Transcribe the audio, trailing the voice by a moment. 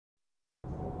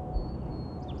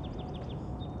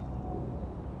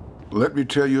Let me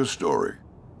tell you a story.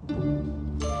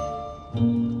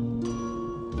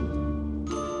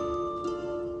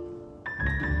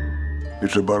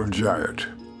 It's about a giant,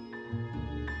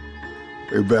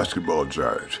 a basketball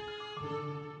giant.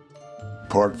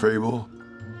 Part fable,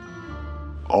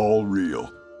 all real.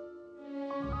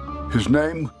 His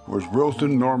name was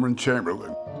Wilton Norman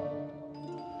Chamberlain.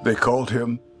 They called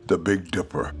him the Big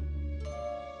Dipper.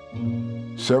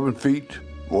 7 feet,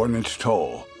 1 inch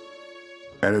tall,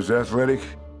 and as athletic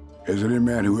as any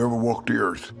man who ever walked the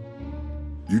earth.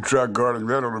 You try guarding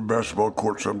that on a basketball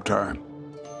court sometime.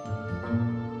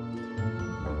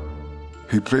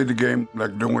 He played the game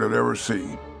like no one had ever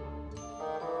seen.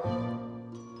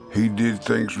 He did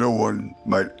things no one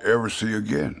might ever see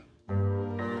again.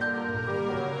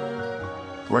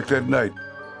 Like that night,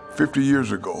 50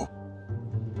 years ago,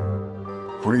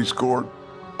 when he scored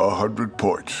 100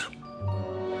 points.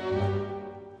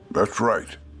 That's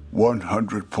right,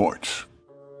 100 points.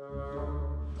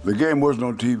 The game wasn't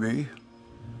on TV,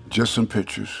 just some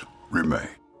pictures remain.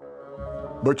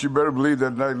 But you better believe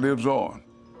that night lives on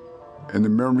in the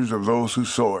memories of those who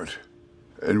saw it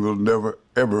and will never,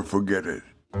 ever forget it.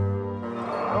 The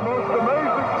most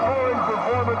amazing scoring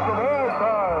performance of all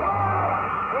time.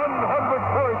 100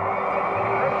 points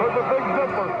for the Big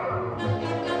Dipper.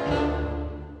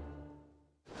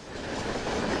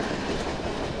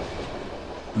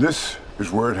 This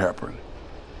is where it happened.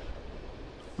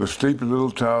 The sleepy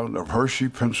little town of Hershey,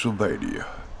 Pennsylvania.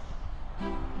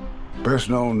 Best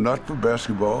known not for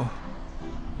basketball,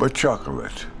 but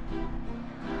chocolate.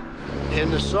 In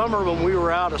the summer when we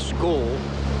were out of school,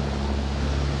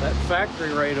 that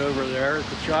factory right over there,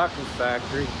 the chocolate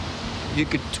factory, you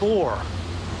could tour.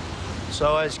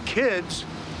 So as kids,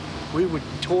 we would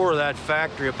tour that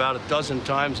factory about 12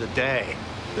 times a day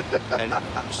and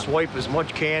swipe as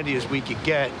much candy as we could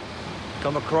get,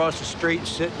 come across the street and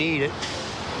sit and eat it.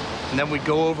 And then we'd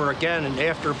go over again, and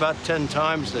after about 10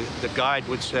 times, the guide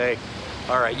would say,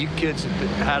 all right, you kids have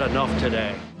had enough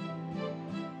today.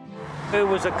 It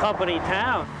was a company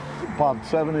town. About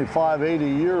 75, 80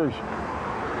 years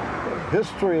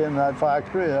history in that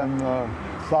factory, and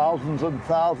thousands and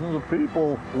thousands of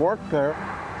people worked there.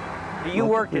 You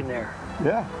worked in there?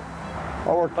 Yeah.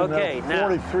 I worked in there for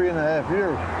 43 and a half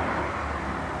years.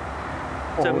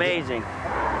 It's amazing.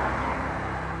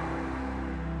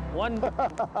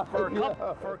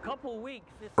 For a couple of weeks.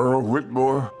 Earl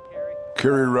Whitmore,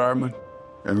 Kerry Ryman,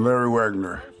 and Larry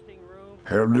Wagner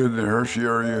have lived in the Hershey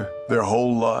area their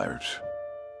whole lives.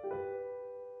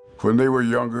 When they were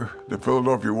younger, the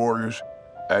Philadelphia Warriors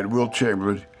at Wilt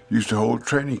Chamberlain used to hold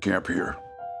training camp here.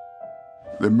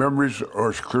 The memories are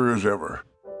as clear as ever.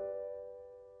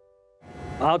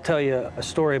 I'll tell you a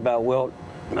story about Wilt.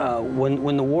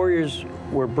 When the Warriors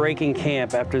were breaking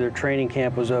camp after their training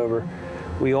camp was over,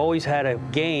 we always had a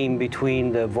game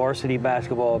between the varsity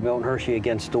basketball of Milton Hershey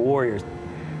against the Warriors.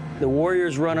 The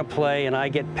Warriors run a play and I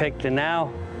get picked, and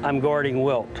now I'm guarding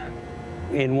Wilt.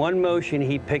 In one motion,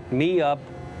 he picked me up,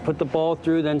 put the ball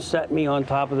through, then set me on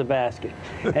top of the basket.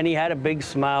 And he had a big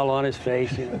smile on his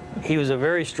face. He was a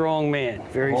very strong man,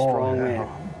 very strong man.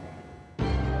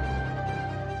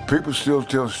 People still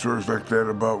tell stories like that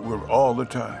about Wilt all the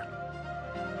time.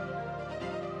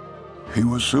 He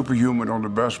was superhuman on the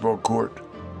basketball court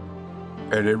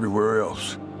and everywhere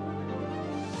else.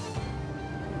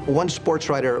 One sports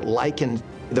writer likened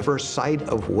the first sight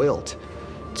of Wilt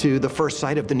to the first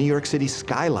sight of the New York City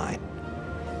skyline.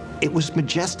 It was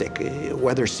majestic,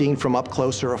 whether seen from up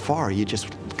close or afar. You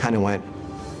just kind of went,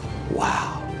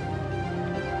 wow.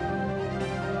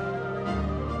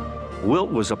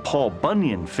 Wilt was a Paul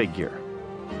Bunyan figure,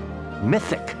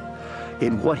 mythic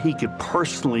in what he could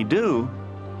personally do.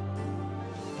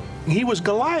 He was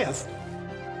Goliath,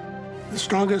 the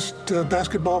strongest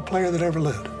basketball player that ever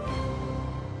lived.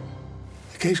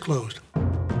 The case closed.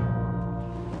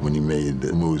 When he made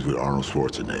the moves with Arnold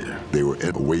Schwarzenegger, they were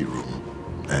in a weight room.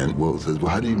 And Wilt says,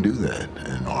 well, how do you do that?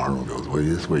 And Arnold goes, well,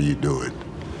 this is where you do it.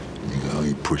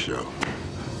 You push up.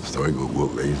 So he goes,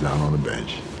 Wilt lays down on the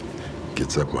bench,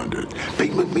 gets up under it.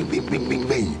 Bing, bing, bing, bing, bing, bing,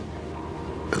 bing.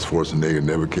 As Schwarzenegger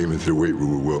never came into the weight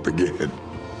room with Wilt again.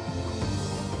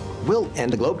 Wilt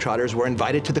and the Globetrotters were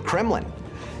invited to the Kremlin,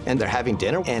 and they're having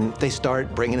dinner, and they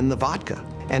start bringing in the vodka.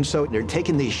 And so they're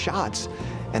taking these shots,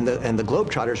 and the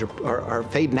Globetrotters are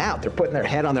fading out. They're putting their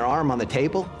head on their arm on the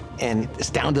table, and it's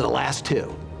down to the last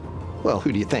two. Well,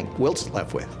 who do you think Wilt's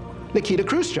left with? Nikita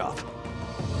Khrushchev.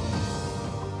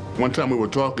 One time we were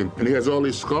talking, and he has all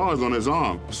these scars on his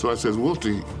arm. So I says,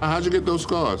 Wilty, how'd you get those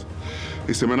scars?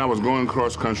 He said, man, I was going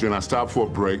cross country, and I stopped for a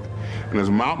break, and this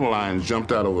mountain lion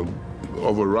jumped out over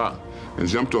a rock. and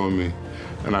jumped on me.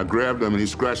 And I grabbed him and he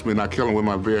scratched me and I killed him with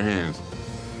my bare hands.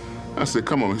 I said,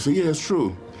 come on. He said, yeah, it's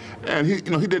true. And he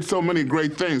did so many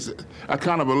great things, I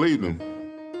kind of believed him.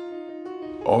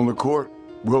 On the court,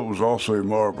 Wilt was also a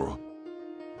marvel,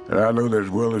 and I know that as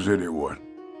well as anyone.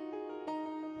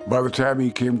 By the time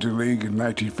he came to the league in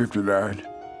 1959,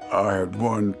 I had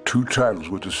won 2 titles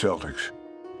with the Celtics,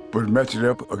 but matching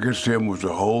up against him was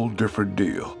a whole different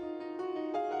deal.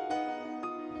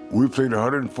 We played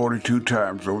 142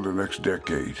 times over the next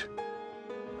decade,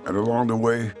 and along the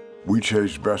way, we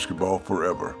changed basketball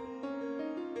forever.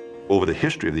 Over the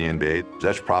history of the NBA,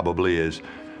 that's probably as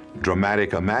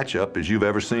dramatic a matchup as you've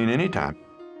ever seen any time.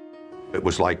 It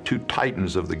was like 2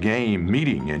 titans of the game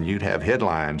meeting, and you'd have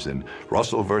headlines and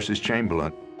Russell versus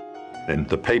Chamberlain, and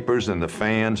the papers and the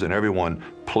fans and everyone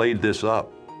played this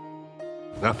up.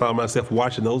 I found myself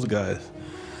watching those guys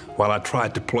while I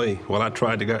tried to play, while I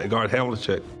tried to guard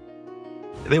Havlicek.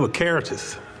 They were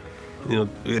characters. You know,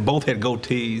 they both had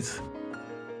goatees,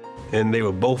 and they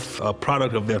were both a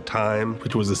product of their time,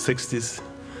 which was the 60s,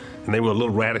 and they were a little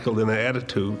radical in their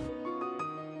attitude,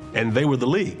 and they were the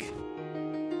league.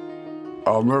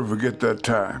 I'll never forget that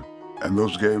time and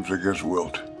those games against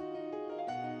Wilt.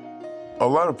 A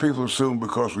lot of people assume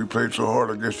because we played so hard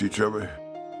against each other,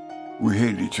 we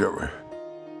hated each other.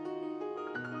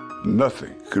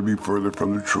 Nothing could be further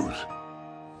from the truth.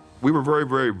 We were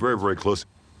very close.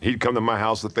 He'd come to my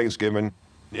house at Thanksgiving,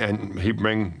 and he'd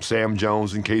bring Sam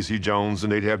Jones and Casey Jones,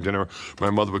 and they'd have dinner. My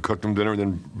mother would cook them dinner, and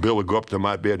then Bill would go up to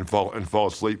my bed and fall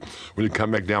asleep. When he'd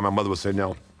come back down, my mother would say,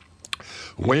 now,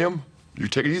 William, you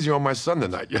take it easy on my son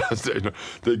tonight.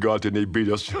 They'd go out there and they'd beat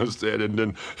us, instead. And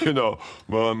then,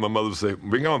 my mother would say,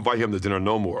 we're gonna invite him to dinner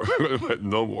no more,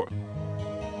 no more.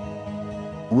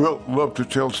 Wilt loved to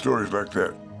tell stories like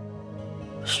that.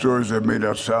 Stories that may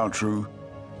not sound true,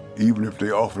 even if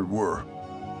they often were.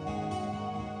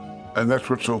 And that's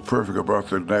what's so perfect about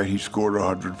the night he scored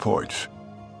 100 points.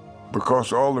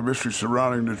 Because all the mystery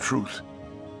surrounding the truth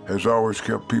has always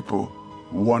kept people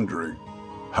wondering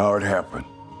how it happened.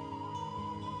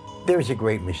 There's a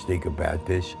great mystique about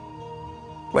this.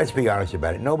 Let's be honest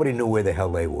about it. Nobody knew where the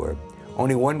hell they were.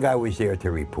 Only one guy was there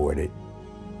to report it.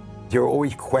 There were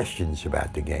always questions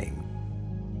about the game.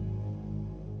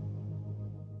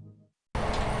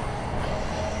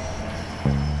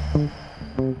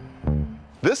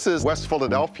 This is West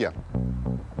Philadelphia,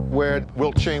 where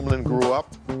Wilt Chamberlain grew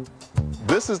up.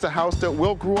 This is the house that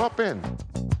Wilt grew up in.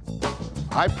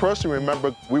 I personally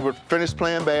remember we would finish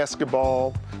playing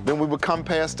basketball, then we would come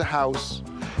past the house.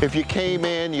 If you came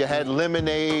in, you had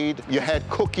lemonade, you had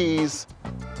cookies.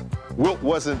 Wilt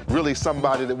wasn't really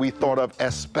somebody that we thought of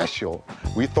as special.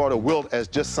 We thought of Wilt as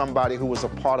just somebody who was a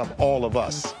part of all of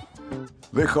us.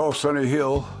 They called Sonny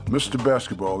Hill Mr.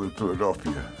 Basketball in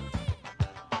Philadelphia.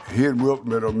 He and Wilt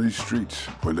met on these streets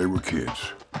when they were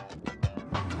kids.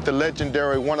 The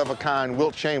legendary one-of-a-kind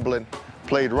Wilt Chamberlain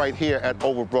played right here at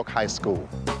Overbrook High School.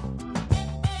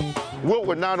 Wilt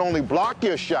would not only block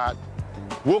your shot,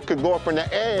 Wilt could go up in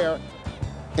the air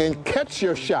and catch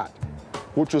your shot,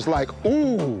 which was like,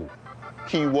 ooh.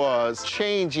 He was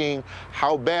changing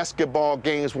how basketball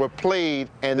games were played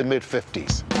in the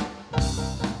mid-50s.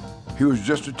 He was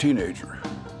just a teenager,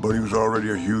 but he was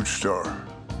already a huge star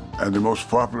and the most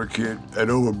popular kid at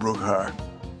Overbrook High.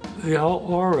 The whole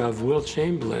aura of Wilt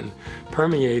Chamberlain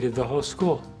permeated the whole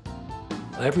school.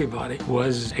 Everybody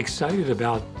was excited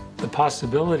about the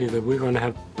possibility that we're going to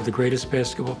have the greatest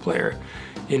basketball player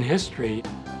in history.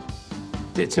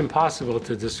 It's impossible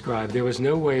to describe. There was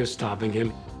no way of stopping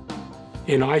him.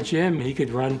 In our gym, he could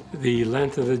run the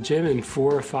length of the gym in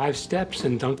 4 or 5 steps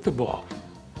and dunk the ball.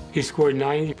 He scored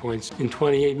 90 points in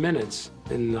 28 minutes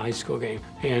in the high school game,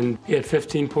 and he had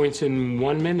 15 points in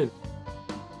 1 minute.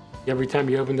 Every time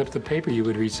you opened up the paper, you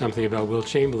would read something about Wilt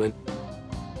Chamberlain.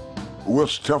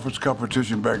 Wilt's toughest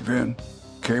competition back then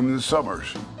came in the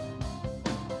summers,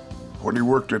 when he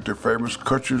worked at the famous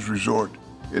Kutcher's Resort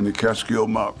in the Catskill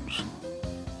Mountains.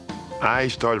 I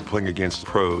started playing against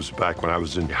pros back when I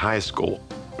was in high school.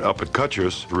 Up at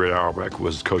Kutcher's, Red Auerbach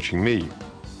was coaching me.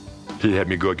 He had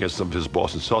me go against some of his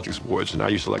Boston Celtics boys, and I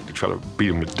used to like to try to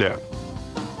beat him to death.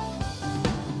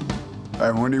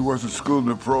 And when he wasn't schooling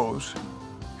the pros,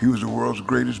 he was the world's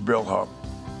greatest bellhop.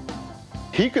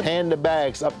 He could hand the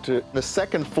bags up to the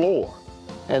 2nd floor,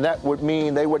 and that would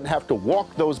mean they wouldn't have to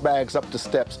walk those bags up the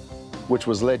steps, which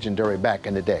was legendary back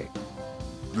in the day.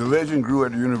 The legend grew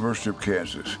at the University of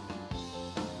Kansas,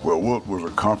 where Wilt was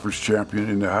a conference champion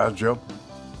in the high jump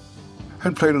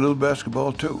and played a little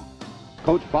basketball too.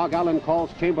 Coach Bog Allen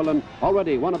calls Chamberlain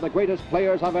already one of the greatest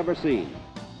players I've ever seen.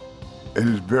 In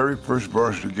his very first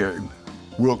varsity game,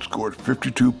 Wilt scored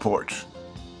 52 points,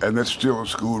 and that's still a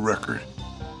school record.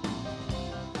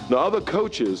 The other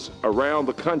coaches around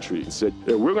the country said,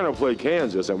 if we're going to play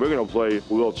Kansas and we're going to play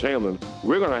Wilt Chamberlain,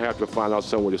 we're going to have to find out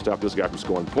some way to stop this guy from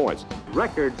scoring points.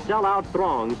 Record sellout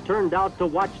throngs turned out to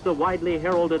watch the widely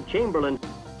heralded Chamberlain.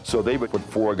 So they would put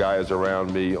 4 guys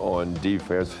around me on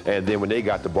defense, and then when they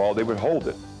got the ball, they would hold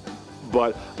it.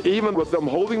 But even with them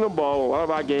holding the ball, a lot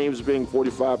of our games being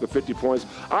 45 to 50 points,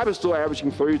 I was still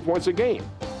averaging 30 points a game.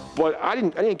 But I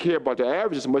didn't care about the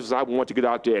average as much as I wanted to get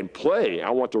out there and play. I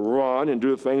want to run and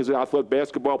do the things that I thought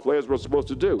basketball players were supposed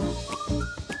to do.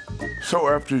 So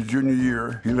after his junior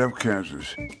year, he left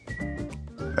Kansas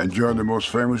and joined the most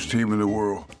famous team in the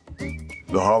world,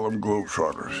 the Harlem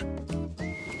Globetrotters.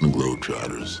 The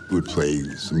Globetrotters would play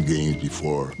some games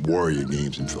before Warrior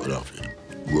games in Philadelphia.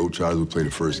 Globetrotters would play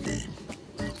the first game,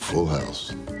 full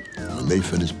house. When they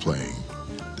finished playing,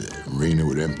 the arena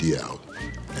would empty out,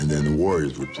 and then the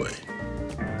Warriors would play.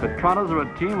 The Trotters are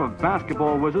a team of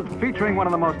basketball wizards featuring one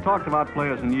of the most talked about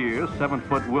players in years,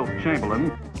 7-foot Wilt Chamberlain.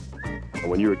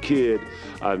 When you're a kid,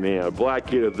 I mean, a black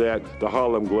kid at that, the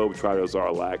Harlem Globetrotters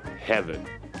are like heaven.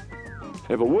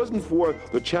 If it wasn't for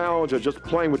the challenge of just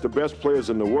playing with the best players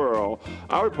in the world,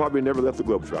 I would probably never left the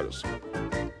Globetrotters.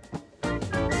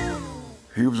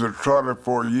 He was a Trotter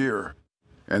for a year,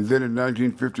 and then in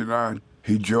 1959,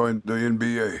 he joined the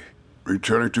NBA,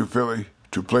 returning to Philly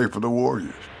to play for the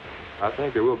Warriors. I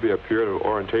think there will be a period of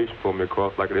orientation for me, of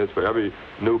course, like it is for every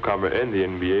newcomer in the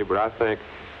NBA, but I think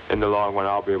in the long run,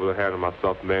 I'll be able to handle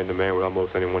myself man-to-man with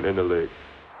almost anyone in the league.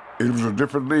 It was a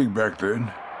different league back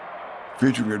then,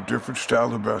 featuring a different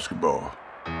style of basketball.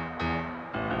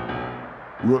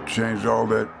 Wilt changed all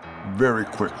that very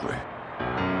quickly.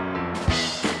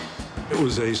 It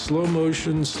was a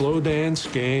slow-motion, slow dance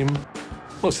game.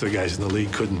 Most of the guys in the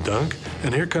league couldn't dunk,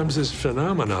 and here comes this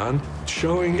phenomenon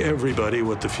showing everybody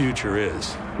what the future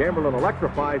is. Chamberlain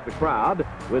electrifies the crowd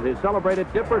with his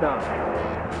celebrated dipper dunk.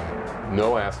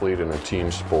 No athlete in a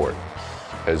team sport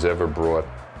has ever brought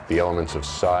the elements of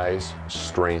size,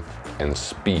 strength, and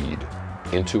speed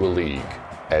into a league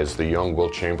as the young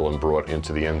Wilt Chamberlain brought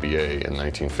into the NBA in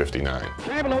 1959.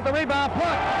 Chamberlain with the rebound, put,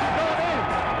 going in.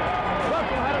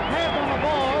 Russell had his hands on the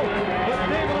ball, but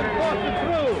Chamberlain forced it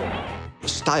through.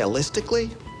 Stylistically,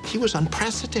 he was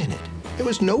unprecedented. There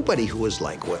was nobody who was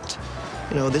like Wilt.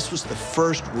 You know, this was the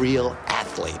first real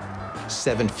athlete,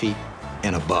 7 feet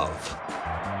and above.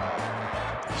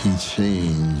 He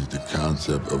changed the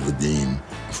concept of the game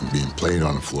from being played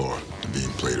on the floor to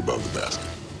being played above the basket.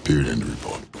 Period, end of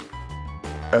report.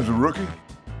 As a rookie,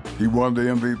 he won the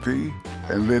MVP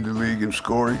and led the league in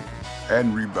scoring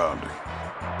and rebounding.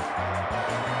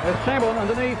 There's Chamberlain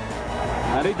underneath,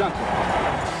 and he dunks it.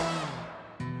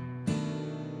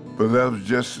 But that was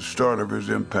just the start of his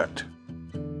impact.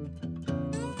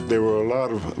 There were a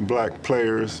lot of black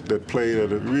players that played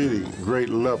at a really great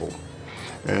level,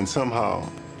 and somehow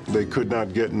they could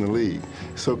not get in the league.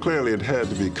 So clearly it had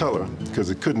to be color, because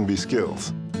it couldn't be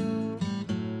skills.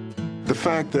 The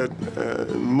fact that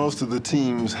most of the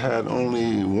teams had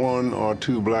only 1 or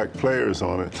 2 black players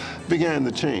on it began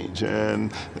to change,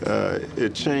 and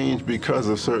it changed because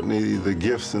of certainly the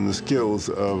gifts and the skills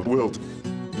of Wilt.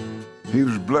 He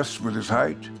was blessed with his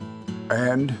height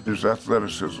and his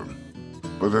athleticism,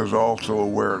 but there's also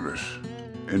awareness,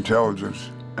 intelligence,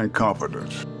 and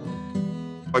confidence.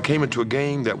 I came into a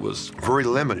game that was very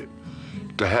limited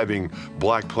to having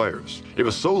black players. It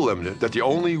was so limited that the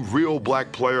only real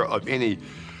black player of any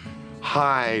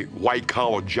high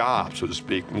white-collar job, so to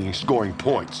speak, meaning scoring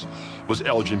points, was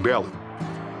Elgin Bailey.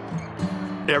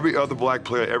 Every other black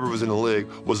player ever was in the league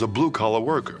was a blue-collar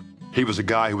worker. He was a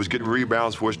guy who was getting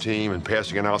rebounds for his team and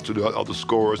passing it out to the other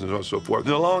scorers and so on and so forth.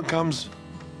 Then along comes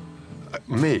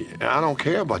me, and I don't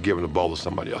care about giving the ball to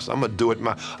somebody else. I'm gonna do it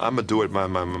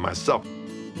myself.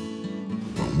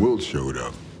 When Wilt showed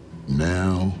up,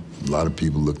 now a lot of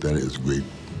people looked at it as a great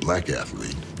black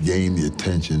athlete, gained the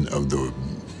attention of the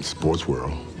sports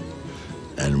world,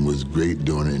 and was great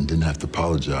doing it and didn't have to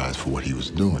apologize for what he was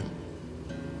doing.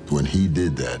 When he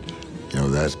did that, you know,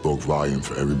 that spoke volume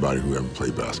for everybody who ever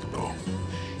played basketball.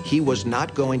 He was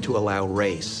not going to allow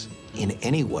race in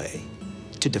any way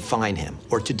to define him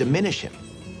or to diminish him.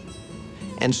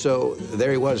 And so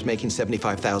there he was making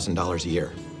 $75,000 a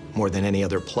year, more than any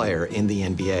other player in the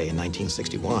NBA in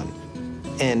 1961.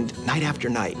 And night after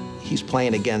night, he's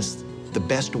playing against the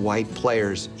best white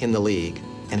players in the league,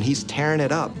 and he's tearing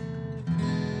it up.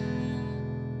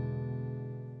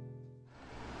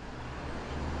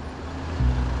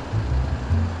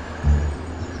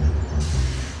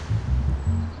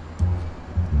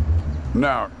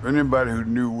 Now, anybody who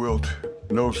knew Wilt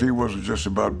knows he wasn't just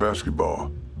about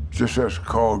basketball, just as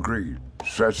Carl Green,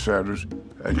 Sat Sanders,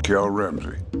 and Cal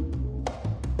Ramsey.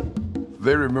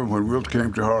 They remember when Wilt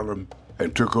came to Harlem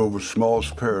and took over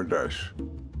Small's Paradise,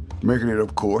 making it,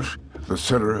 of course, the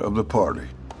center of the party.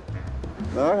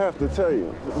 Now, I have to tell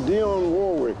you, Dionne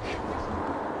Warwick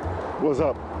was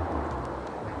up,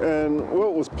 and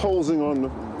Wilt was posing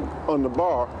on the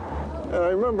bar, and I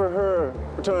remember her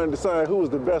trying to decide who was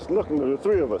the best looking of the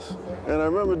three of us. And I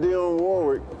remember Dionne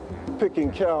Warwick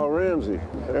picking Cal Ramsey,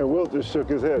 and Wilt just shook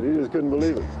his head. He just couldn't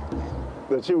believe it,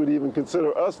 that she would even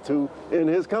consider us two in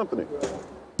his company.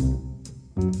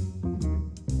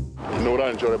 You know what I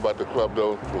enjoyed about the club,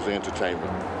 though, was the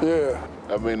entertainment. Yeah.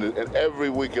 I mean, and every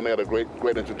weekend they had a great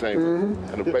entertainment,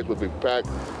 and the place would be packed.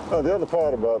 The other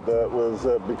part about that was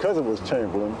that because it was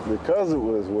Chamberlain, because it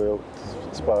was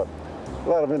Wilt's spot, a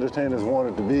lot of entertainers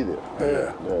wanted to be there.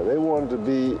 Yeah. They wanted to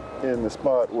be in the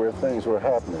spot where things were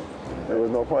happening. There was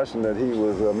no question that he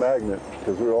was a magnet,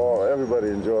 because everybody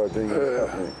enjoyed being in his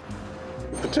company,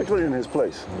 particularly in his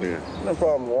place. Yeah. No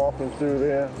problem walking through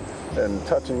there and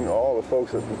touching all the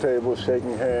folks at the table,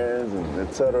 shaking hands, and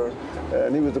et cetera.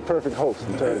 And he was the perfect host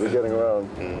in terms of getting around.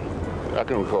 I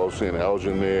can recall seeing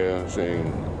Elgin there,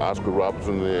 seeing Oscar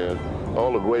Robertson there.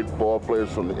 All the great ball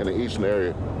players in the Eastern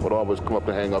area would always come up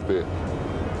to hang up there.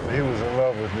 He was in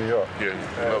love with New York.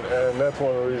 Yeah, and that's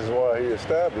one of the reasons why he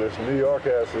established New York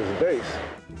as his base.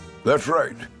 That's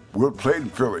right. Wilt played in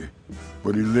Philly,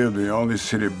 but he lived in the only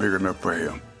city big enough for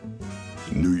him,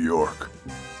 New York.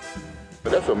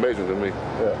 That's amazing to me,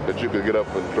 that you could get up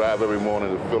and drive every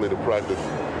morning to Philly to practice,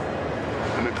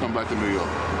 and then come back to New York.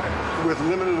 With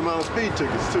limited amount of speed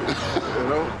tickets, too, you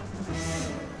know?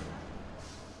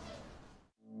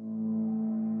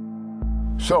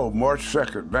 So, March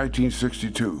 2nd,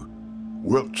 1962,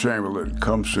 Wilt Chamberlain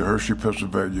comes to Hershey,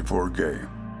 Pennsylvania for a game.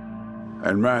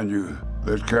 And mind you,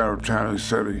 that kind of tiny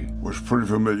setting was pretty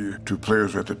familiar to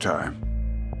players at the time.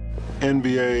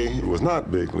 NBA was not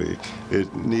big league.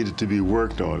 It needed to be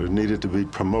worked on, it needed to be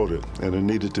promoted, and it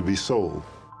needed to be sold.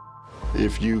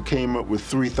 If you came up with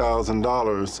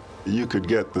 $3,000, you could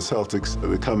get the Celtics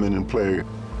to come in and play.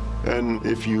 And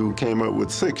if you came up with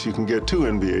 $6,000, you can get 2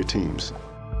 NBA teams.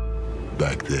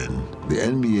 Back then, the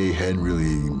NBA hadn't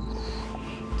really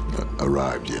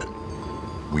arrived yet.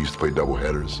 We used to play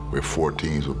doubleheaders where 4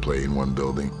 teams would play in one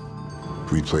building.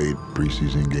 We played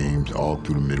preseason games all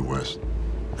through the Midwest.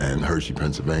 And Hershey,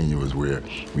 Pennsylvania was where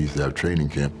we used to have training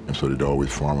camp, and so they'd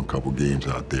always farm a couple games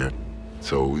out there.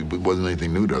 So it wasn't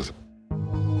anything new to us.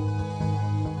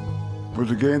 But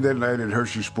the game that night at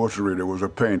Hershey Sports Arena was a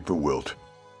pain for Wilt.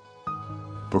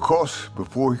 Because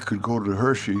before he could go to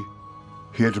Hershey,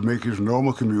 he had to make his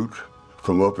normal commute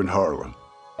from up in Harlem.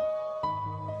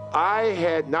 I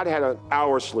had not had an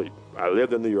hour's sleep. I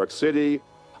lived in New York City.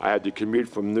 I had to commute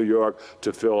from New York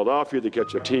to Philadelphia to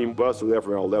catch a team bus. We left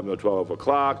around 11 or 12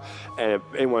 o'clock. And if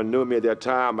anyone knew me at that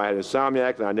time, I had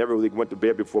insomniac, and I never really went to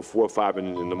bed before 4 or 5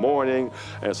 in the morning.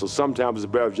 And so sometimes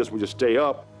it's better just stay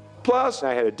up. Plus,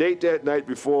 I had a date that night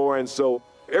before, and so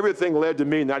everything led to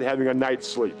me not having a night's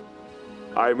sleep.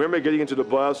 I remember getting into the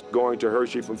bus, going to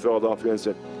Hershey from Philadelphia, and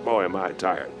said, boy, am I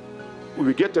tired. We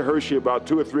would get to Hershey about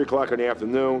 2 or 3 o'clock in the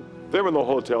afternoon. There were no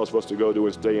hotels for us to go to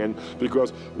and stay in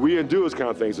because we didn't do those kind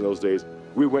of things in those days.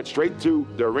 We went straight to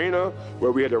the arena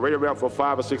where we had to wait around for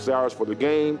 5 or 6 hours for the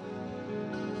game.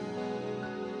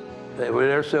 They were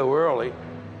there so early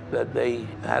that they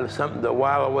had something to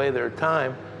while away their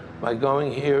time by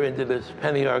going here into this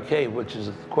penny arcade, which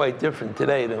is quite different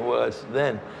today than it was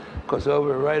then. Because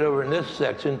right over in this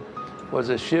section was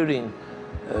a shooting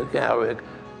gallery.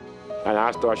 And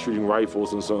I started shooting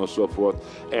rifles and so on and so forth,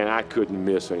 and I couldn't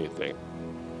miss anything.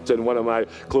 And one of my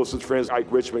closest friends,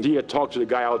 Ike Richmond, he had talked to the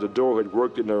guy out the door who had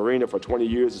worked in the arena for 20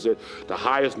 years and said the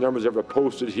highest numbers ever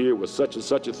posted here was such and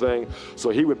such a thing. So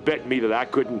he would bet me that I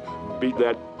couldn't beat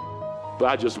that, but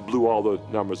I just blew all the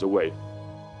numbers away.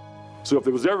 So if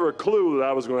there was ever a clue that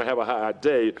I was going to have a high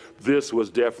day, this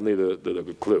was definitely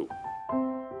the clue.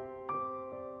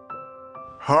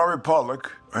 Harvey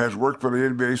Pollack has worked for the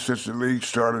NBA since the league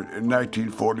started in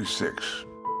 1946.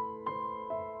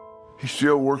 He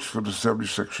still works for the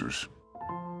 76ers.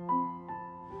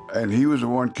 And he was the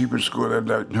one keeping score that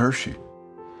night in Hershey.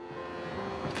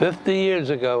 50 years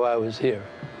ago, I was here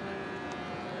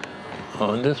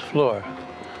on this floor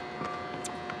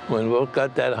when Wilt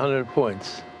got that 100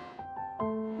 points.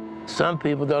 Some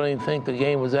people don't even think the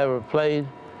game was ever played.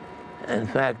 In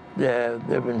fact, there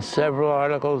have been several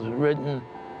articles written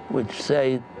which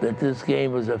say that this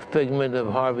game was a figment of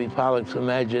Harvey Pollack's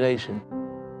imagination.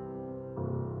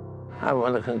 I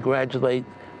want to congratulate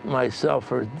myself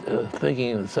for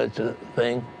thinking of such a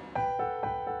thing.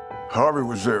 Harvey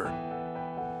was there,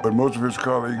 but most of his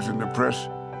colleagues in the press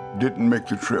didn't make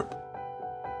the trip.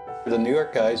 The New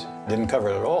York guys didn't cover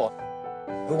it at all.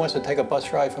 Who wants to take a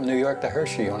bus ride from New York to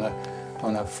Hershey on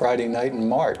a Friday night in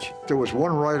March? There was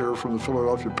one writer from the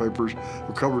Philadelphia papers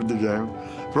who covered the game,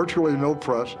 virtually no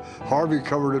press. Harvey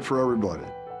covered it for everybody.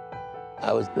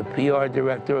 I was the PR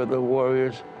director of the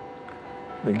Warriors,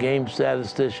 the game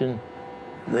statistician,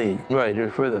 the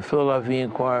writer for the Philadelphia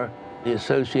Inquirer, the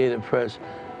Associated Press,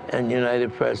 and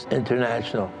United Press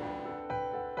International.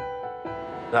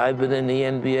 I've been in the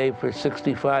NBA for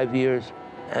 65 years,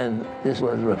 and this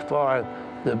was by far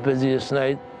the busiest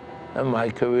night of my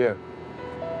career.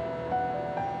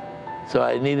 So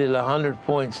I needed 100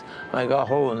 points like a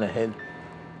hole in the head.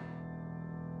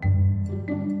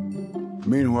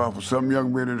 Meanwhile, for some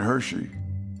young men in Hershey,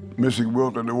 missing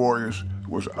Wilt and the Warriors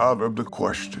was out of the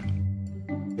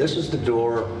question. This is the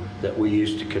door that we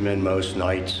used to come in most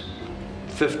nights.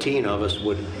 15 of us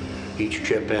would each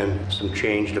chip in some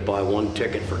change to buy one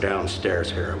ticket for downstairs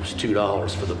here. It was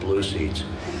 $2 for the blue seats.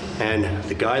 And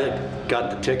the guy that got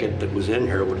the ticket that was in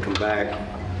here would come back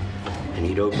and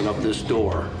he'd open up this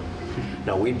door.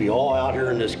 Now we'd be all out here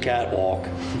in this catwalk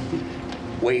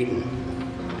waiting.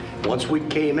 Once we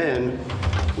came in,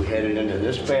 we headed into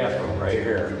this bathroom right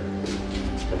here.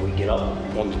 And we'd get up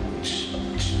on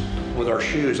with our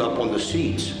shoes up on the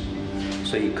seats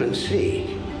so you couldn't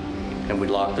see. And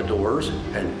we'd lock the doors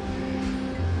and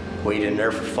wait in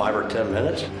there for 5 or 10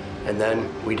 minutes, and then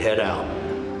we'd head out.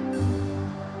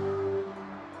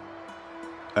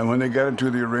 And when they got into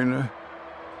the arena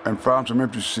and found some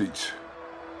empty seats,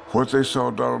 what they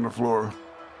saw down on the floor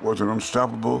was an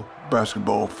unstoppable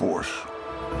basketball force.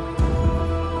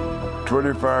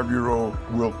 25-year-old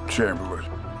Wilt Chamberlain,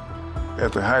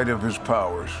 at the height of his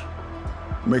powers,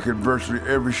 making virtually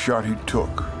every shot he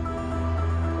took.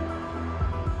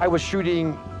 I was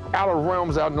shooting out of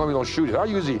realms I normally don't shoot it. I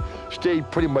usually stayed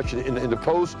pretty much in the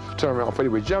post, turn around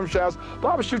fadeaway jump shots, but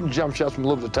I was shooting jump shots from a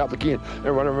little to the top of the key and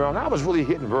running around. I was really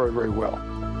hitting very, very well.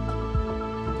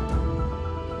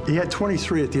 He had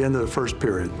 23 at the end of the first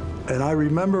period, and I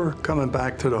remember coming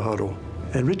back to the huddle,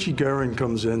 and Richie Guerin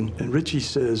comes in, and Richie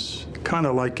says, kind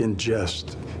of like in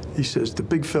jest, he says, the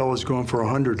big fella's going for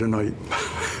 100 tonight.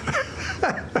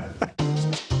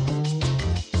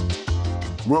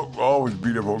 Wilt always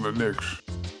beat up on the Knicks.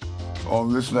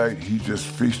 On this night, he just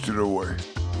feasted away.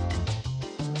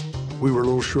 We were a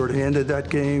little short-handed that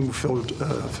game.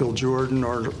 Phil Jordan,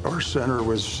 our center,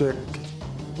 was sick.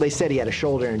 They said he had a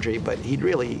shoulder injury, but he'd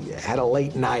really had a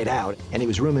late night out, and he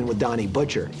was rooming with Donnie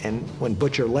Butcher. And when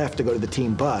Butcher left to go to the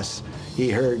team bus,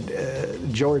 he heard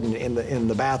Jordan in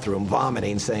the bathroom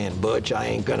vomiting, saying, "Butch, I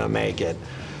ain't gonna make it."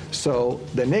 So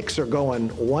the Knicks are going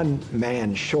one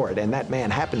man short, and that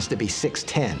man happens to be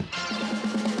 6'10".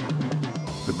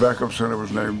 The backup center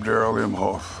was named Darrell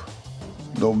Imhoff.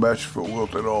 No match for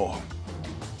Wilt at all.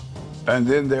 And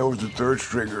then there was the third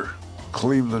stringer,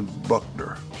 Cleveland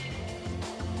Buckner.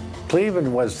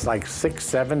 Cleveland was like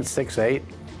 6'7", 6'8",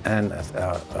 and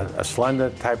a slender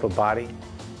type of body.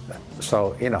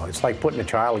 So, you know, it's like putting a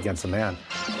child against a man.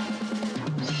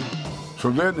 So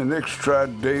then the Knicks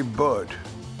tried Dave Budd,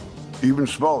 even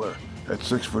smaller at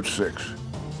 6'6".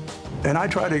 And I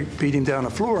tried to beat him down the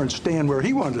floor and stand where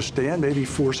he wanted to stand, maybe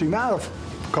force him out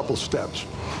a couple steps.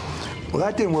 Well,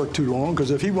 that didn't work too long, because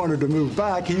if he wanted to move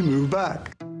back, he moved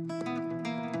back.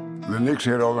 The Knicks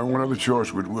had only one other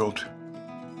choice with Wilt: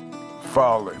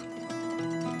 foul him.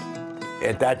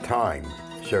 At that time,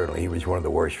 certainly, he was one of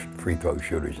the worst free throw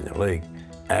shooters in the league.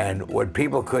 And what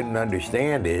people couldn't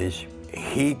understand is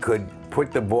he could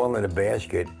put the ball in the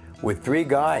basket with 3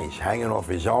 guys hanging off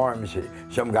his arms,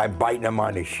 some guy biting him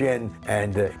on the shin,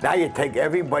 and now you take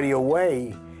everybody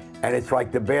away, and it's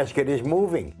like the basket is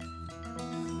moving.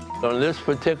 On this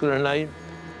particular night,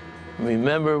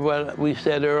 remember what we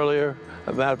said earlier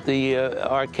about the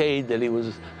arcade, that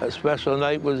a special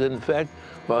night was in effect?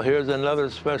 Well, here's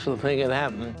another special thing that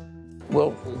happened.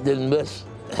 Wilt didn't miss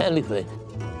anything.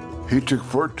 He took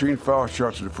 14 foul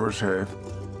shots in the first half,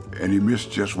 and he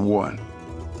missed just 1.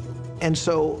 And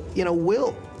so, you know,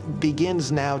 Wilt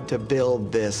begins now to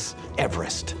build this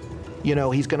Everest. You know,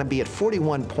 he's going to be at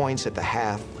 41 points at the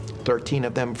half, 13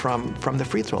 of them from the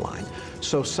free throw line.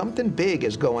 So something big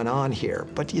is going on here,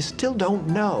 but you still don't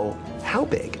know how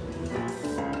big.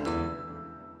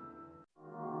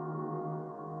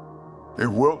 If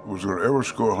Wilt was going to ever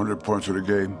score 100 points in a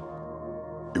game,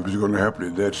 it was going to happen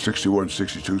in that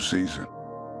 61-62 season.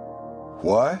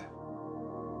 Why?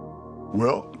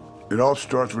 Well, it all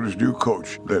starts with his new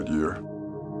coach that year,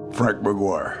 Frank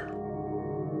McGuire.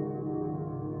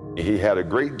 He had a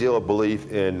great deal of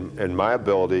belief in my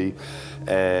ability,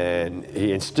 and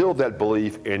he instilled that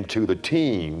belief into the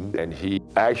team, and he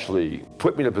actually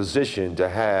put me in a position to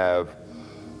have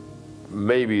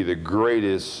maybe the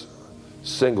greatest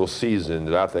single season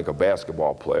that I think a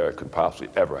basketball player could possibly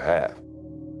ever have.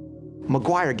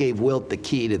 McGuire gave Wilt the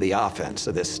key to the offense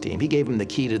of this team. He gave him the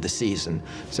key to the season.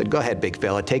 Said, go ahead, big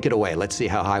fella, take it away. Let's see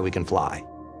how high we can fly.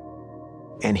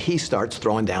 And he starts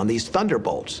throwing down these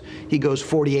thunderbolts. He goes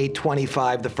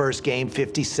 48-25 the first game,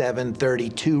 57,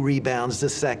 32 rebounds the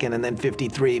second, and then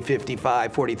 53,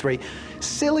 55, 43.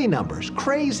 Silly numbers,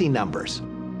 crazy numbers.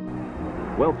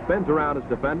 Wilt spins around his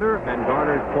defender and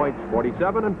garners points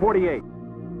 47 and 48.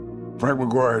 Frank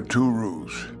McGuire had two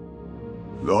rules.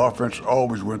 The offense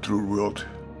always went through Wilt,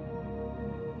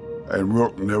 and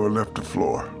Wilt never left the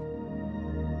floor.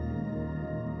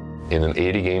 In an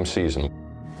 80-game season,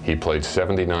 he played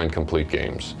 79 complete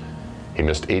games. He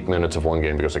missed 8 minutes of one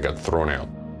game because it got thrown out.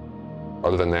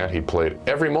 Other than that, he played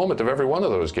every moment of every one of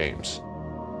those games.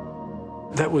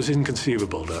 That was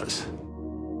inconceivable to us.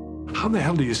 How the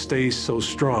hell do you stay so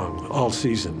strong all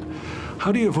season?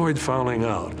 How do you avoid fouling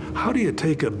out? How do you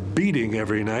take a beating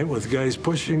every night with guys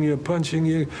pushing you, punching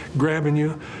you, grabbing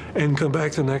you, and come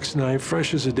back the next night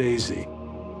fresh as a daisy?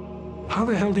 How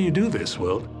the hell do you do this,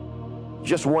 Wilt?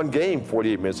 Just one game,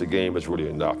 48 minutes a game is really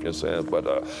enough, you know what I'm saying?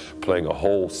 But playing a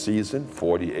whole season,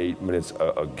 48 minutes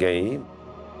a game.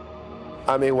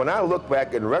 I mean, when I look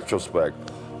back in retrospect,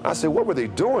 I say, what were they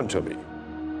doing to me?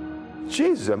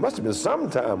 Jesus, there must have been some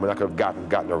time when I could have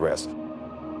gotten a rest.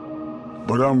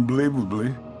 But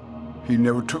unbelievably, he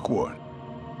never took one.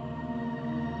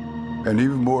 And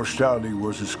even more astounding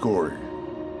was his scoring.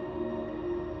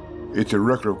 It's a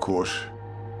record, of course.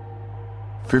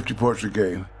 50 points a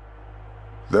game.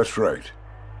 That's right.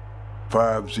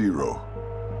 5-0.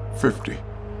 50.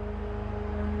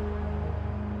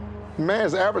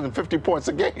 Man's averaging 50 points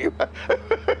a game.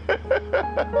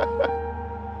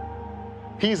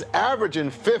 He's averaging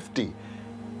 50.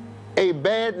 A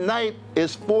bad night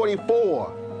is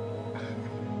 44.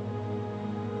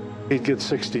 He'd get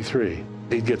 63.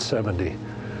 He'd get 70.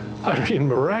 I mean,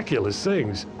 miraculous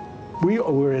things. We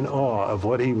were in awe of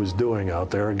what he was doing out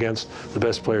there against the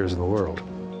best players in the world.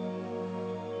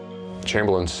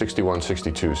 Chamberlain's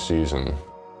 61-62 season,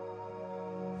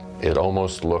 it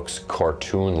almost looks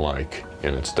cartoon-like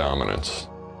in its dominance.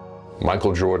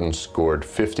 Michael Jordan scored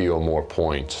 50 or more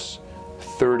points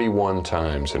 31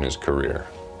 times in his career.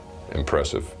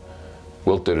 Impressive.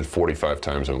 Wilt did it 45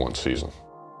 times in one season.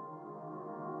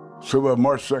 So by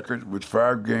March 2nd, with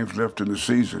 5 games left in the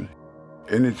season,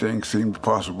 anything seemed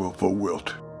possible for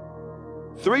Wilt.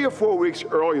 3 or 4 weeks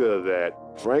earlier than that,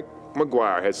 Frank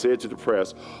McGuire had said to the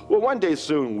press, well, one day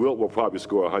soon, Wilt will probably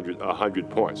score 100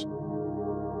 points.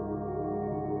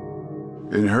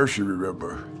 In Hershey,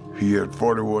 remember, he had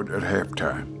 41 at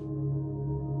halftime.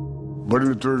 But in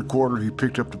the third quarter, he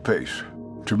picked up the pace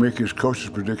to make his coach's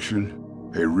prediction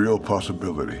a real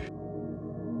possibility.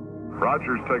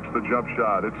 Rogers takes the jump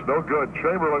shot. It's no good.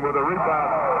 Chamberlain with a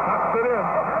rebound. Puts it in.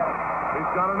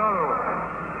 He's got another one.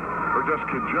 We're just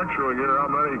conjecturing here. How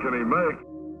many can he make?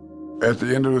 At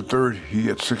the end of the third, he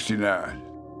had 69.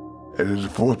 And as the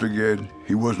fourth began,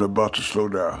 he wasn't about to slow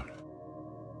down.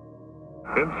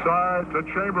 Inside to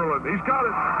Chamberlain. He's got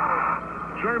it.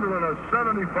 Chamberlain has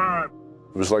 75.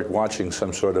 It was like watching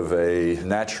some sort of a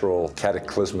natural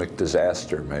cataclysmic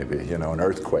disaster, maybe, you know, an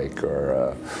earthquake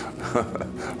or,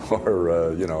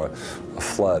 you know, a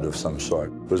flood of some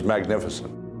sort. It was magnificent.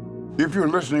 If you're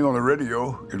listening on the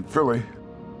radio in Philly,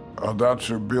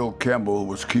 announcer Bill Campbell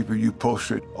was keeping you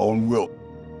posted on Wilt.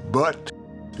 But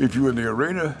if you were in the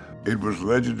arena, it was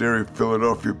legendary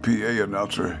Philadelphia PA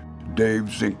announcer Dave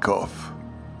Zinkoff.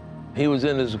 He was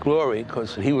in his glory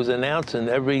because he was announcing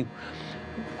every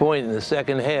point in the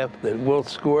second half that Wilt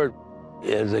scored.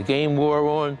 As the game wore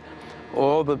on,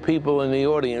 all the people in the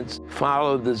audience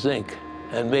followed the Zink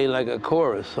and made like a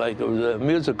chorus, like it was a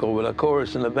musical with a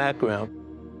chorus in the background.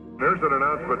 Here's an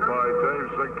announcement by Dave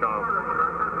Zinkoff.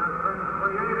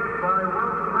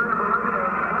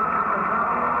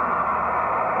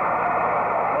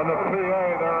 On the PA,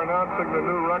 they're announcing the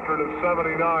new record of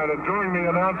 79, and during the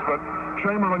announcement,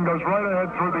 Chamberlain goes right ahead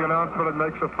through the announcement and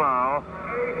makes a foul.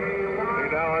 He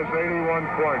now has 81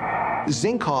 points.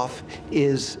 Zinkoff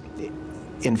is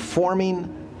informing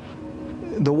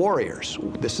the Warriors.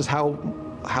 This is how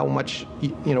much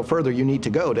further you need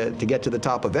to go to get to the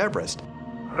top of Everest.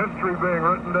 History being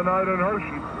written tonight in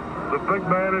Hershey. The big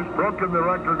man has broken the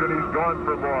record and he's gone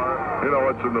for more. You know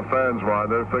what's in the fans'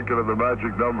 mind? They're thinking of the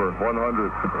magic number,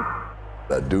 100.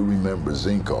 I do remember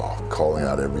Zinkoff calling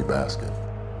out every basket.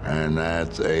 And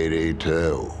that's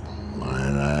 82.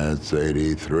 And that's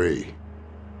 83.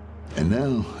 And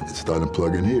now it's starting to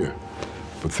plug in here.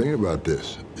 But think about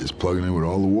this. It's plugging in with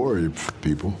all the Warrior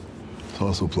people. It's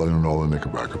also plugging in with all the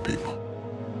Knickerbocker people.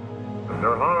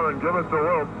 They're hollering, give it to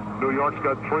Wilt. New York's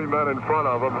got 3 men in front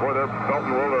of him. Boy, they're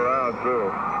belting Wilt around,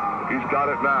 too. He's got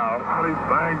it now, and he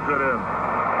bangs it in.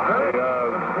 They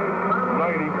have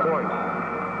 90 points.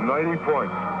 90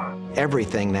 points.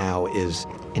 Everything now is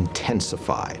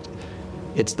intensified.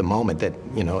 It's the moment that,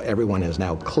 you know, everyone is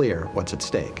now clear what's at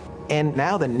stake. And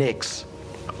now the Knicks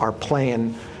are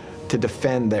playing to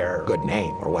defend their good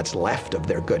name, or what's left of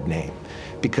their good name.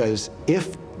 Because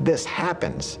if this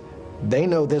happens, they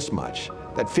know this much,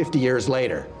 that 50 years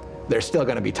later, they're still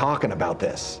going to be talking about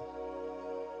this.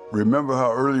 Remember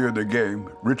how earlier in the game,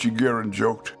 Richie Guerin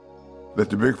joked that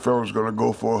the big fella's going to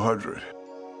go for 100.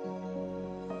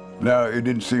 Now, it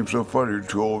didn't seem so funny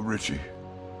to old Richie.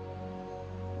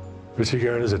 Richie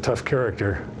Guerin is a tough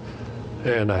character,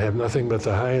 and I have nothing but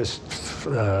the highest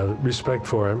respect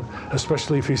for him,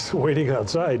 especially if he's waiting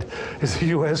outside. As a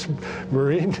U.S.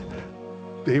 Marine,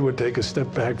 he would take a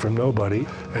step back from nobody,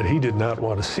 and he did not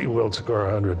want to see Wilt score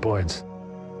 100 points.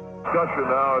 Discussion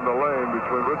now in the lane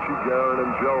between Richie Guerin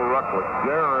and Joe Rucklick.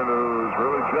 Guerin, who's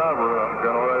really jabbering,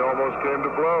 you know, they almost came to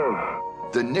blows.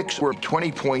 The Knicks were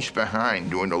 20 points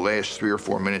behind during the last 3 or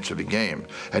 4 minutes of the game,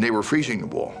 and they were freezing the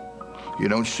ball. You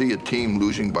don't see a team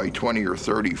losing by 20 or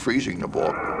 30 freezing the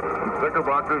ball. The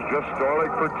Knickerbockers just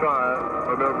stalling for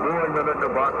time, and they're booing the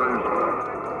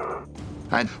Knickerbockers.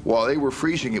 And while they were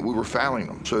freezing it, we were fouling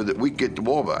them so that we'd get the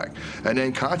ball back. And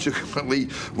then consequently,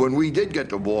 when we did get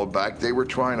the ball back, they were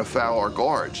trying to foul our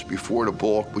guards before the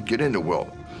ball would get into Wilt.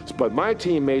 But my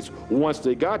teammates, once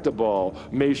they got the ball,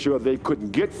 made sure they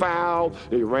couldn't get fouled,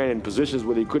 they ran in positions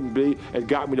where they couldn't be, and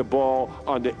got me the ball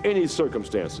under any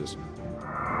circumstances.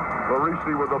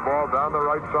 Barisi with the ball down the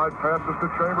right side, passes to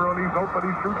Chamberlain, he's open,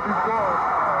 he shoots, he scores.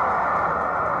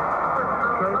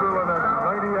 Chamberlain at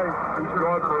 98, he's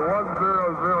going for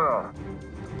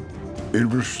 1-0-0. It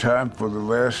was time for the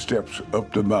last steps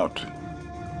up the mountain.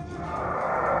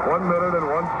 1 minute and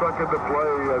 1 second to play.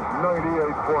 He has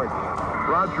 98 points.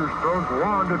 Rogers throws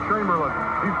long to Chamberlain.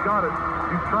 He's got it.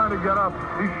 He's trying to get up.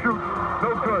 He shoots.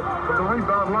 No good. But the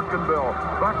rebound, Luckenbill.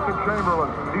 Back to Chamberlain.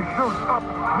 He shoots up.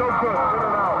 No good. In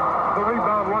and out. The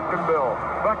rebound, Luckenbill.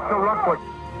 Back to Rucklick.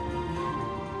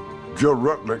 Joe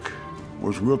Rucklick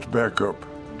was Wilt's backup,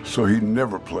 so he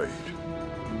never played.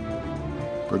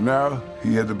 But now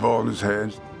he had the ball in his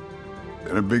hands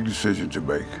and a big decision to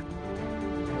make.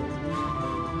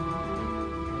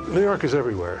 New York is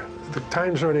everywhere. The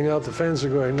time's running out, the fans are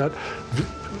going nuts.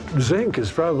 Zink is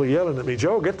probably yelling at me,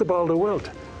 Joe, get the ball to Wilt,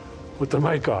 with the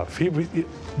mic off.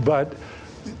 But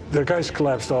the guys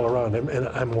collapsed all around him, and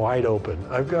I'm wide open.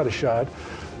 I've got a shot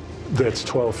that's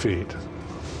 12 feet.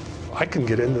 I can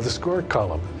get into the score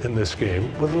column in this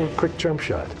game with a little quick jump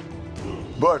shot.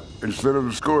 But instead of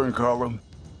the scoring column,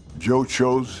 Joe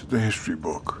chose the history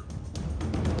book.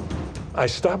 I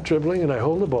stop dribbling and I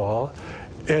hold the ball,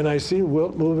 and I see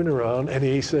Wilt moving around, and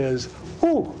he says,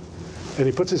 ooh, and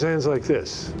he puts his hands like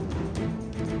this.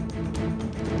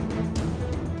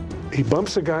 He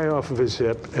bumps the guy off of his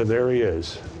hip, and there he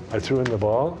is. I threw in the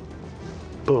ball,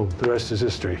 boom, the rest is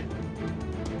history.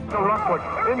 To Rucklick,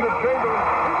 into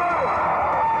Chamberlain.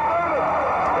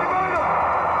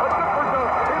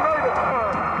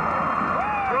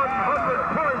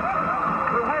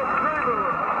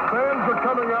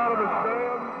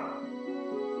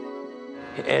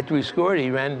 After he scored, he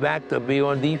ran back to be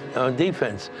on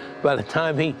defense. By the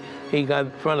time he got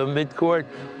in front of midcourt,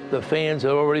 the fans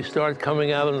had already started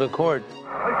coming out on the court. They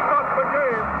stopped the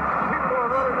game. People are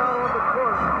running out on the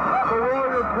court. The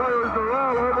Warrior players are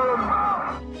all over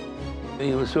him.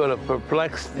 He was sort of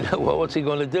perplexed. You know, well, what's he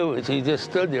going to do? He just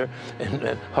stood there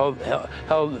and held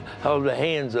the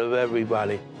hands of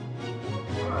everybody.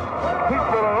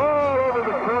 People are all over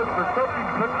the court. They're taking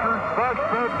pictures.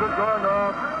 Flashbacks are going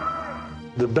off.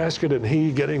 The basket and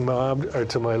he getting mobbed are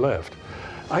to my left.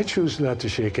 I choose not to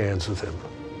shake hands with him.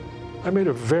 I made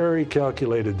a very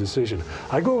calculated decision.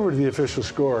 I go over to the official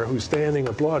scorer who's standing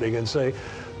applauding and say,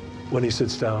 when he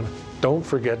sits down, don't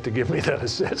forget to give me that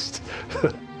assist.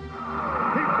 People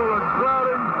are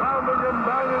crowding, pounding him,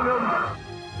 banging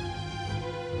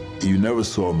him. You never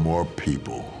saw more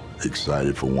people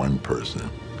excited for one person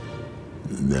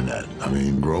than that. I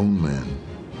mean, grown men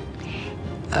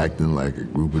acting like a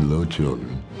group of little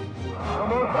children. The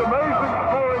most amazing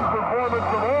scoring performance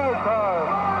of all time.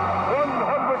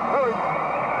 100 points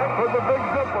for the Big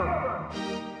Dipper.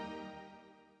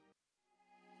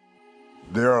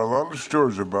 There are a lot of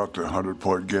stories about the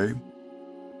 100-point game,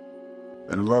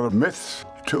 and a lot of myths,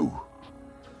 too.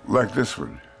 like this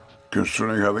one,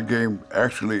 concerning how the game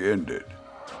actually ended.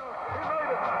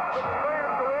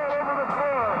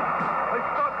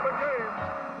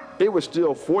 It was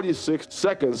still 46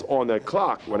 seconds on that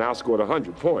clock when I scored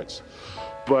 100 points.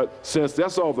 But since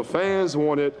that's all the fans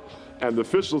wanted, and the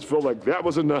officials felt like that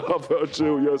was enough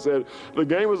to, said the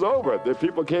game was over. The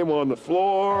people came on the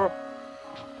floor.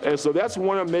 And so that's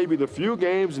one of maybe the few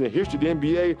games in the history of the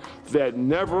NBA that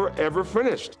never, ever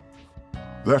finished.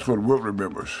 That's what Wilt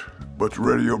remembers, but the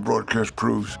radio broadcast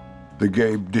proves the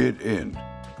game did end.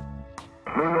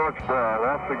 New York's ball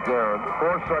off the Garrett.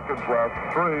 4 seconds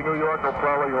left. 3. New York will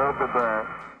probably hold the ball.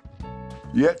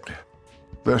 Yet,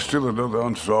 there's still another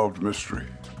unsolved mystery.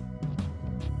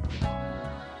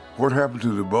 What happened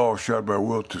to the ball shot by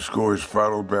Wilt to score his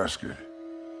final basket?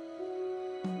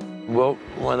 Wilt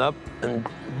went up and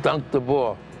dunked the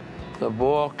ball. The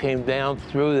ball came down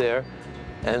through there,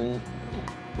 and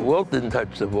Wilt didn't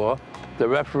touch the ball. The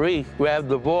referee grabbed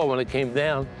the ball when it came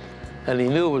down, and he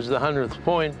knew it was the 100th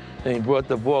point, and he brought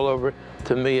the ball over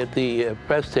to me at the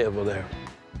press table there.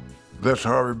 That's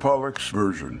Harvey Pollack's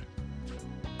version.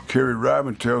 Kerry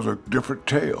Ryman tells a different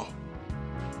tale.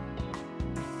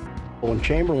 When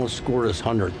Chamberlain scored his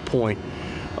 100th point,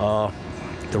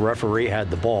 the referee had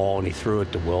the ball and he threw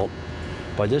it to Wilt.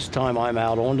 By this time, I'm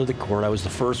out onto the court. I was the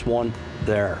first one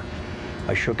there.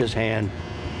 I shook his hand,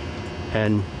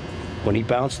 and when he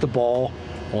bounced the ball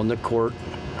on the court,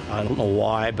 I don't know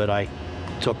why, but I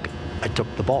took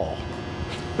the ball.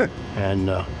 And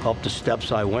up the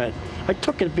steps I went. I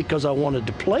took it because I wanted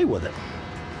to play with it.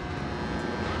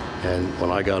 And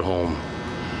when I got home,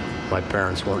 my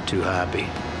parents weren't too happy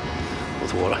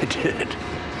with what I did.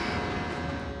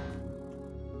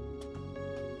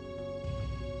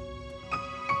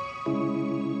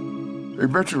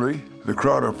 Eventually, the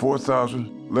crowd of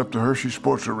 4,000 left the Hershey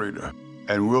Sports Arena,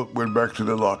 and Wilt went back to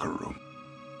the locker room.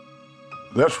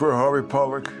 That's where Harvey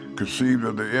Pollack conceived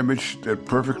of the image that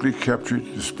perfectly captured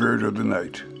the spirit of the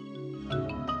night.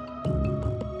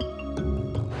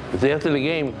 After the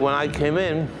game, when I came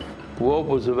in, Wilt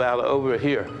was about over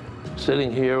here,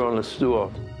 sitting here on a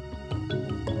stool.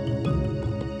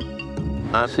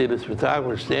 I see this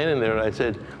photographer standing there, and I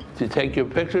said, "Did you take your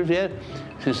pictures yet?"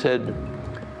 She said,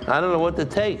 "I don't know what to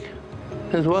take."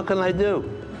 He said, "What can I do?"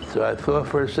 So I thought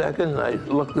for a second, I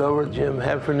looked over at Jim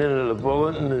Heffernan and the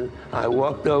Bulletin, and I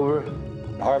walked over.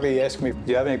 Harvey asked me,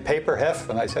 "Do you have any paper, Hef?"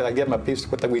 And I said, "I gave him a piece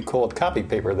of what we called copy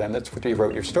paper then. That's what you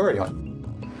wrote your story on."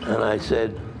 And I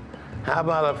said, "How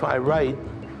about if I write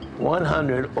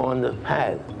 100 on the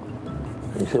pad?"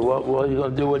 He said, "What are you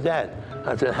going to do with that?"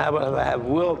 I said, "How about if I have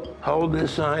Wilt hold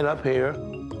this sign up here?"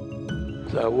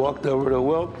 So I walked over to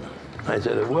Wilt. I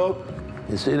said, "Wilt,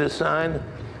 you see this sign?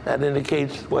 That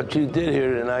indicates what you did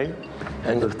here tonight.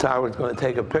 And the photographer's going to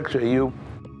take a picture of you."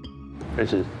 He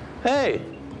says, "Hey,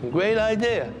 great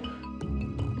idea."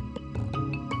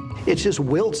 It's just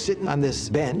Wilt sitting on this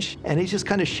bench, and he's just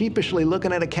kind of sheepishly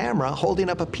looking at a camera, holding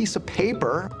up a piece of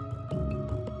paper.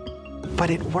 But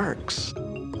it works.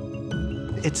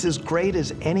 It's as great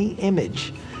as any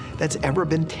image that's ever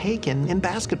been taken in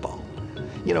basketball.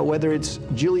 You know, whether it's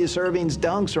Julius Erving's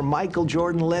dunks or Michael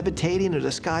Jordan levitating or the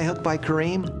skyhook by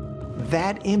Kareem,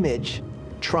 that image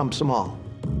trumps them all.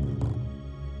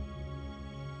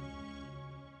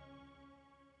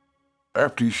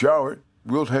 After he showered,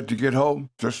 Wilt had to get home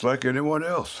just like anyone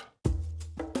else.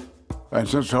 And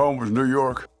since home was New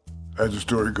York, as the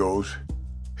story goes,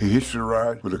 he hitched a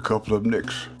ride with a couple of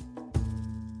Knicks.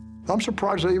 I'm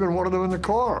surprised they even wanted him in the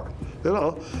car. You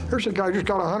know, here's a guy who just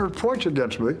got 100 points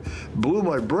against me, blew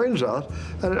my brains out,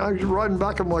 and I was riding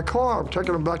back in my car,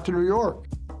 taking him back to New York.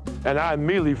 And I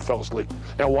immediately fell asleep.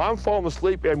 And while I'm falling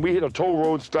asleep and we hit a toll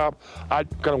road stop, I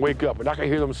kind of wake up and I can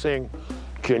hear them saying,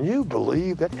 "Can you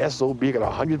believe that SOB got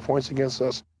 100 points against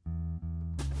us?"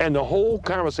 And the whole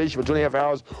conversation for 2.5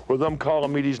 hours with them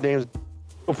calling me these names.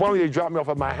 Finally, they dropped me off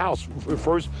at my house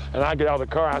first, and I get out of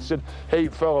the car. I said, "Hey,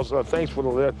 fellas, thanks for the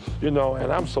lift, you know, and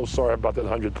I'm so sorry about that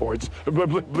 100 points." But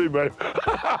believe me,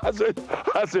 I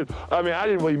said, I mean, I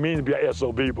didn't really mean to be a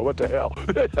SOB, but what the hell?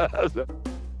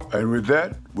 And with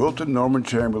that, Wilt and Norman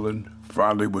Chamberlain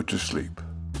finally went to sleep.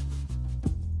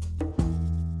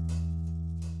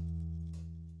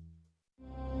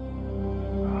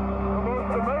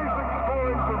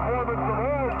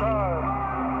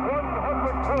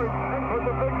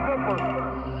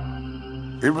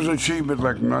 It was an achievement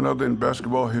like none other in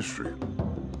basketball history,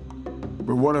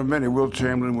 but one of many Wilt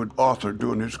Chamberlain would author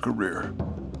during his career.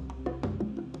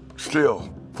 Still,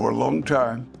 for a long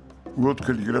time, Wilt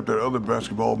couldn't get up that other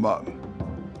basketball mountain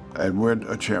and win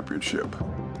a championship.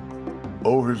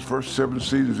 Over his first 7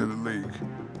 seasons in the league,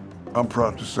 I'm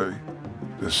proud to say,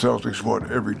 the Celtics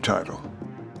won every title.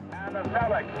 And the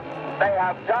Celtics, they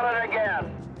have done it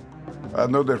again. I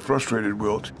know that frustrated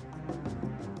Wilt.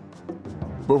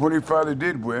 But when he finally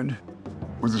did win,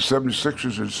 with the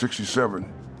 76ers in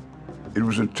 '67, it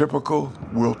was in typical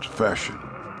Wilt fashion.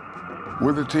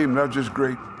 With a team not just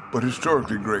great, but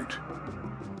historically great,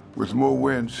 with more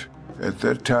wins at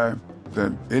that time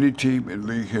than any team in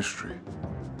league history.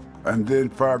 And then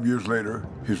 5 years later,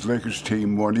 his Lakers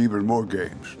team won even more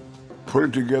games,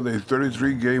 putting together a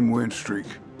 33-game win streak,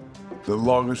 the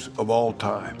longest of all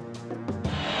time.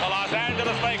 The Los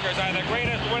Angeles Lakers are the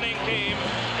greatest winning team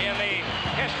in the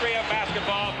history of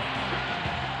basketball.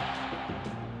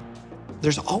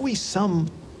 There's always some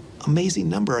amazing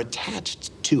number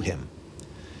attached to him.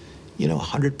 You know,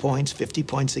 100 points, 50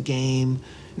 points a game.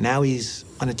 Now he's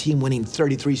on a team winning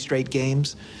 33 straight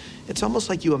games. It's almost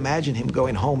like you imagine him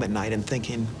going home at night and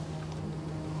thinking,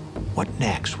 what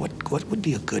next? What would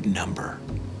be a good number?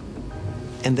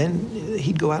 And then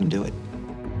he'd go out and do it.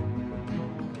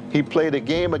 He played a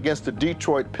game against the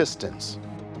Detroit Pistons.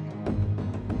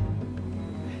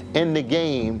 In the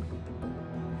game,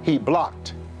 he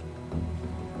blocked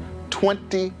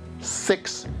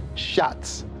 26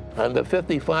 shots. On the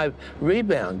 55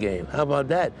 rebound game, how about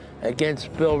that,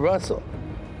 against Bill Russell?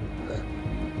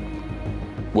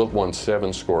 Wilt won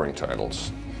 7 scoring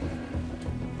titles.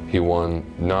 He won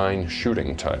 9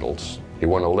 shooting titles. He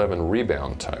won 11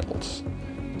 rebound titles.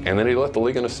 And then he led the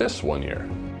league in assists one year.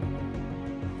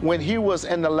 When he was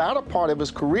in the latter part of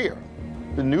his career,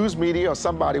 the news media or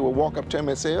somebody would walk up to him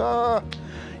and say,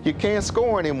 you can't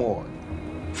score anymore.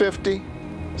 50,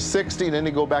 60, then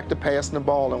he go back to passing the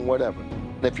ball and whatever.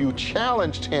 If you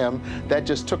challenged him, that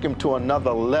just took him to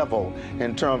another level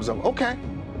in terms of, okay,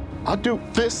 I'll do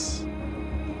this,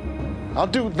 I'll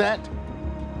do that.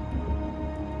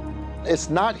 It's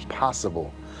not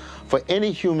possible for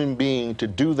any human being to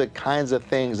do the kinds of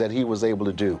things that he was able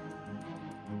to do.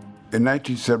 In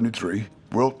 1973,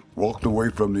 Wilt walked away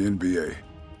from the NBA,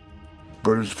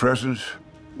 but his presence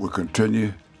will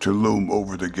continue to loom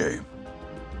over the game.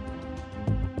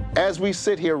 As we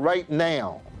sit here right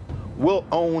now, Wilt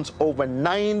owns over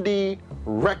 90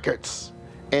 records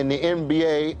in the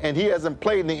NBA, and he hasn't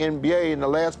played in the NBA in the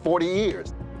last 40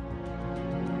 years.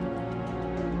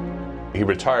 He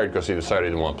retired because he decided he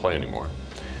didn't want to play anymore.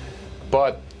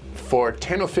 But for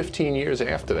 10 or 15 years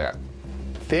after that,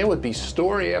 there would be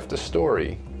story after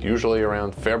story, usually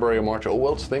around February or March, oh,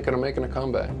 Wilt's thinking of making a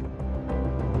comeback.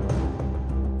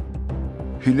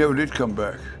 He never did come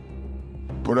back,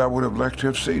 but I would have liked to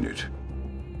have seen it.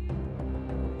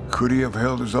 Could he have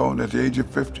held his own at the age of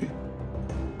 50?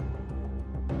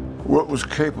 Wilt was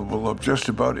capable of just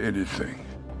about anything,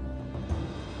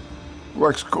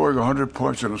 like scoring 100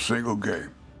 points in a single game.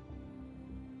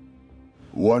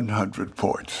 100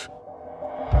 points.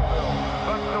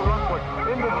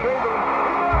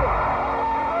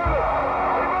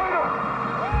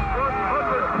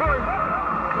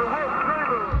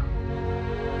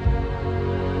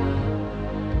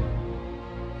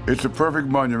 It's a perfect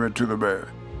monument to the man.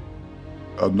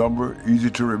 A number easy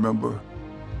to remember,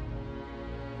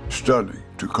 stunning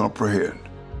to comprehend.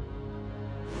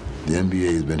 The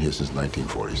NBA has been here since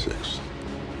 1946.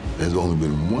 There's only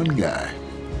been one guy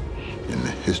in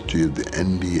the history of the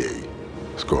NBA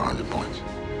score 100 points.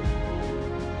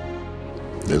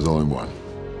 There's only one.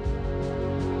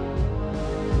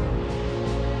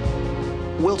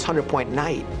 Wilt's 100-point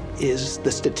night is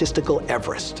the statistical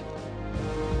Everest.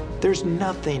 There's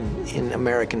nothing in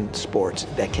American sports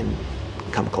that can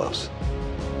come close.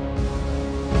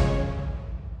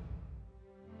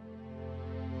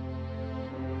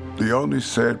 The only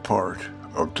sad part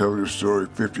of telling the story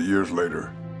 50 years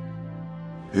later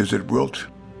is that Wilt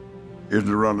isn't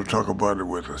around to talk about it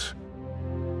with us.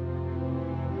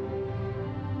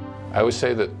 I would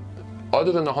say that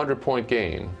other than the 100-point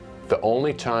game, the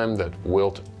only time that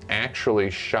Wilt actually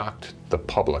shocked the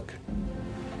public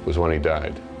was when he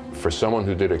died. For someone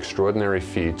who did extraordinary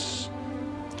feats,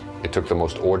 it took the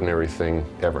most ordinary thing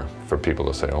ever for people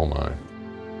to say, oh my.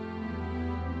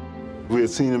 We had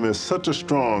seen him as such a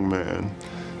strong man,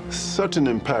 such an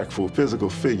impactful physical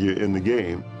figure in the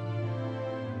game.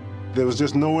 There was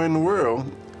just nowhere in the world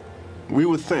we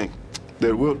would think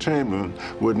that Wilt Chamberlain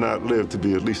would not live to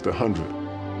be at least 100.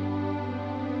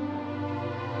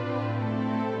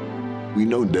 We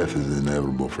know death is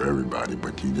inevitable for everybody,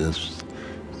 but you just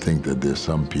think that there's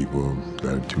some people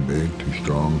that are too big, too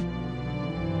strong.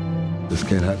 This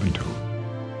can't happen to them.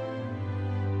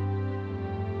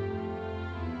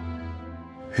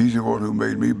 He's the one who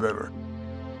made me better.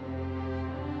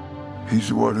 He's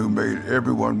the one who made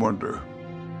everyone wonder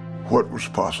what was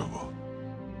possible.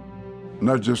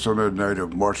 Not just on that night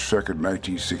of March 2nd,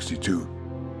 1962,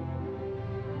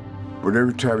 but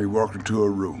every time he walked into a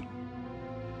room.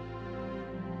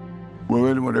 Will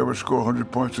anyone ever score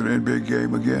 100 points in an NBA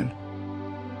game again?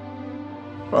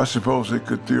 I suppose it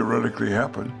could theoretically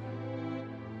happen.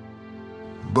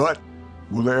 But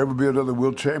will there ever be another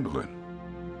Wilt Chamberlain?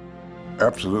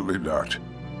 Absolutely not.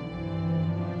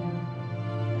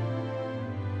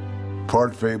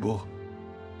 Part fable,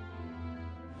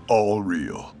 all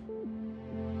real.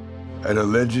 And a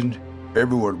legend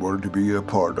everyone wanted to be a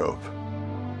part of.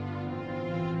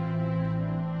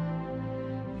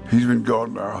 He's been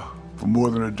gone now for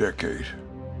more than a decade,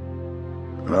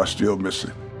 and I still miss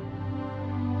him.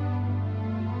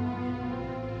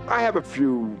 I have a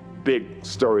few big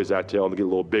stories I tell, and they get a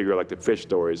little bigger, like the fish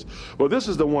stories. Well, this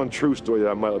is the one true story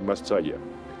that I must tell you.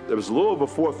 There was a little over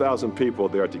 4,000 people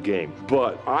there at the game,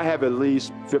 but I have at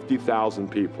least 50,000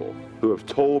 people who have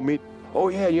told me, oh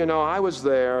yeah, you know, I was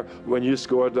there when you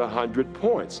scored 100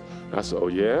 points. I said, oh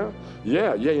yeah?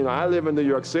 Yeah, you know, I live in New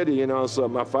York City, you know, so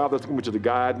my father took me to the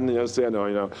Garden, you know, saying, oh,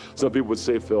 you know, some people would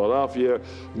say Philadelphia.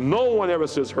 No one ever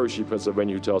says Hershey,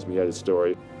 Pennsylvania, who tells me that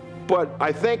story. But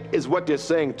I think is what they're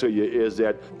saying to you is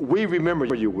that we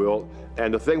remember you, Wilt,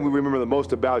 and the thing we remember the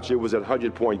most about you was that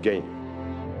 100-point game.